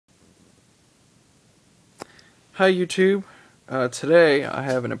Hi YouTube. Today I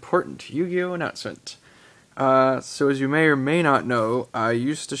have an important Yu-Gi-Oh announcement. So as you may or may not know, I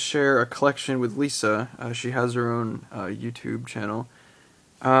used to share a collection with Lisa. She has her own YouTube channel.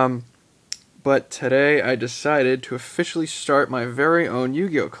 But today I decided to officially start my very own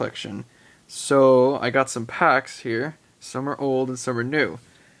Yu-Gi-Oh collection. So I got some packs here. Some are old and some are new.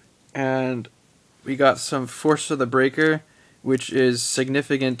 And we got some Force of the Breaker, which is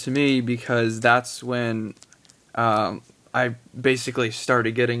significant to me because that's when I basically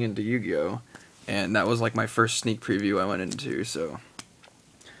started getting into Yu-Gi-Oh! And that was like my first sneak preview I went into, so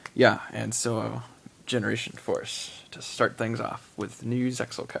yeah, and so Generation Force to start things off with new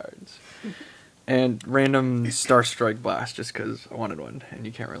Zexal cards. And random Star Strike Blast just because I wanted one, and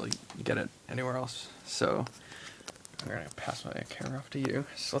you can't really get it anywhere else. So I'm going to pass my camera off to you.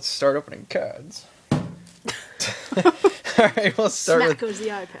 So let's start opening cards. Alright, we'll start Smack goes the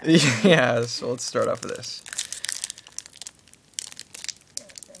iPad. Yeah, so let's start off with this.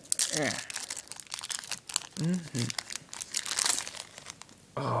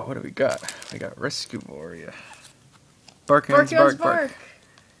 Oh, what do we got? We got Rescue Warrior. Barkhands Bark.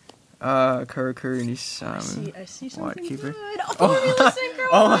 Karakuri Nisamu. I see something Keeper. good. Formula Synchro.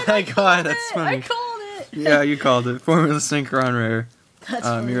 Oh my god, that's funny. I called it. Yeah, you called it. Formula Synchron Rare. That's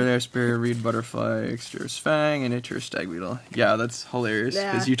funny. Mirror Lair Spirit, Reed Butterfly, Exterior's Fang, and Interior Stag Beetle. Yeah, that's hilarious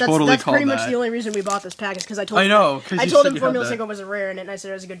because you totally that's called that. That's pretty much the only reason we bought this pack is because I told him I told him Formula Synchro was a rare, and I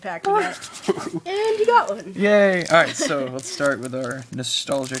said it was a good pack to get. And you got one. Yay! Alright, so let's start with our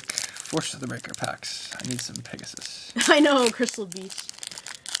nostalgic Force of the Breaker packs. I need some Pegasus. I know, Crystal Beast.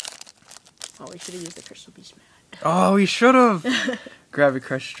 Oh, we should have used the Crystal Beast mat. Oh, we should have! Gravity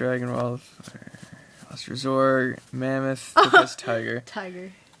Crush, Dragon Wildfire, Last Resort, Mammoth, Topaz Tiger.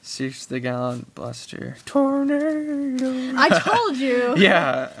 Seeks the Gallant, Blaster, Tornado. I told you!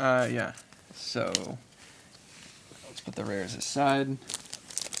 Yeah. So, let's put the rares aside.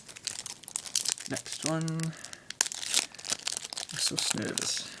 Next one. I'm so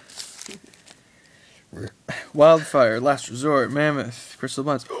nervous. Wildfire, Last Resort, Mammoth, Crystal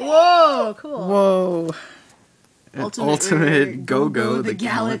Blunts. Whoa, cool. Whoa. Ultimate Go-Go, the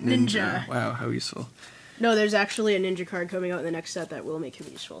Gallant Ninja. Wow, how useful. No, there's actually a ninja card coming out in the next set that will make him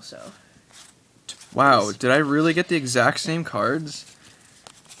useful, so. Wow, did I really get the exact same cards?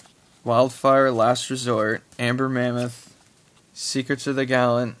 Wildfire, Last Resort, Amber Mammoth, Secrets of the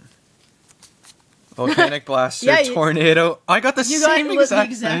Gallant, Volcanic Blaster, Tornado. I got the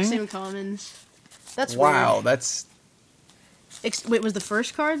exact same commons. That's wow, weird. That's... Wait, was the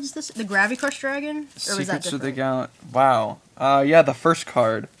first cards the Gravity Crush Dragon? Or was that different? Secrets of the Gallant. Wow. Yeah, the first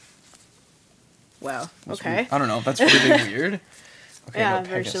card. Wow. Okay. I don't know. That's really weird. Okay, yeah, no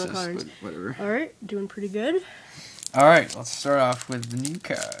very Pegasus, similar cards. Whatever. Alright, doing pretty good. Alright, let's start off with the new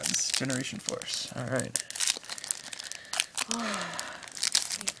cards. Generation Force. Alright.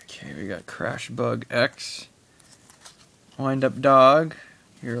 Okay, we got Crash Bug X. Wind Up Dog.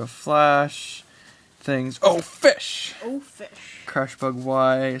 Hero Flash. Things. Oh, Fish! Oh, Fish. Crash Bug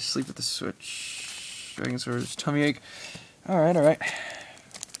Y. Sleep with the Switch. Dragon Swords. Tummy Ache. Alright.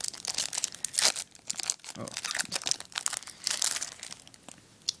 Oh.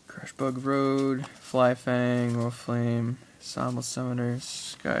 Crash Bug Road, Fly Fang, Wolf Flame, Somnambule Summoner,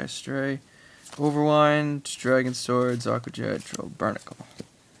 Sky Stray, Overwind, Dragon Swords, Aqua Jet, Troll Barnacle.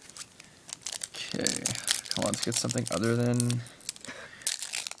 Okay, come on, let's get something other than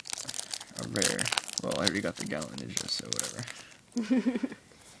a rare. Well, I already got the Gallant Ninja, so whatever.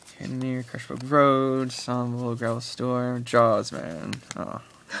 Cannoneer, Crash Bug Road, Somnambule, Gravel Storm, Jaws, man. Oh.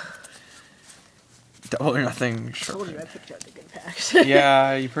 Double or Nothing. I told you I picked out the good packs.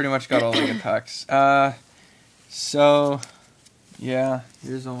 Yeah, you pretty much got all the good packs. So, yeah,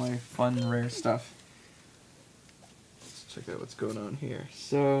 here's all my fun, rare stuff. Let's check out what's going on here.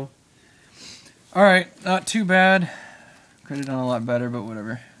 So, alright, not too bad. Could have done a lot better, but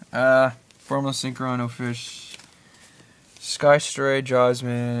whatever. Formula Synchron, Fish, Sky Stray,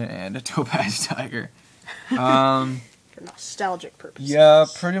 Jawsman, and a Topaz Tiger. For nostalgic purposes. Yeah,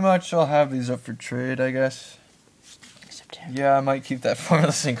 pretty much I'll have these up for trade, I guess. Except him. Yeah, I might keep that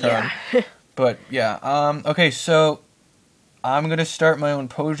Formula Synchron. Yeah. But, yeah. Okay, so I'm going to start my own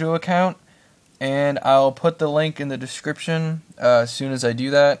Pojo account, and I'll put the link in the description as soon as I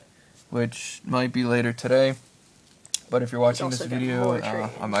do that, which might be later today. But if you're watching this video,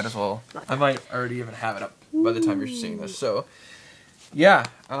 I might as well. I might already even have it up by the time you're seeing this. So, yeah.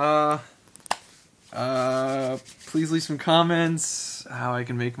 Please leave some comments how I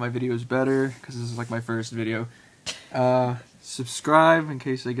can make my videos better, because this is like my first video. Subscribe in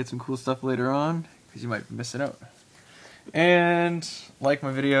case I get some cool stuff later on, because you might be missing out. And like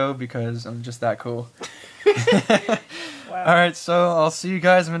my video because I'm just that cool. Wow. Alright, so I'll see you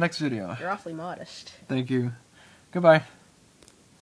guys in the next video. You're awfully modest. Thank you. Goodbye.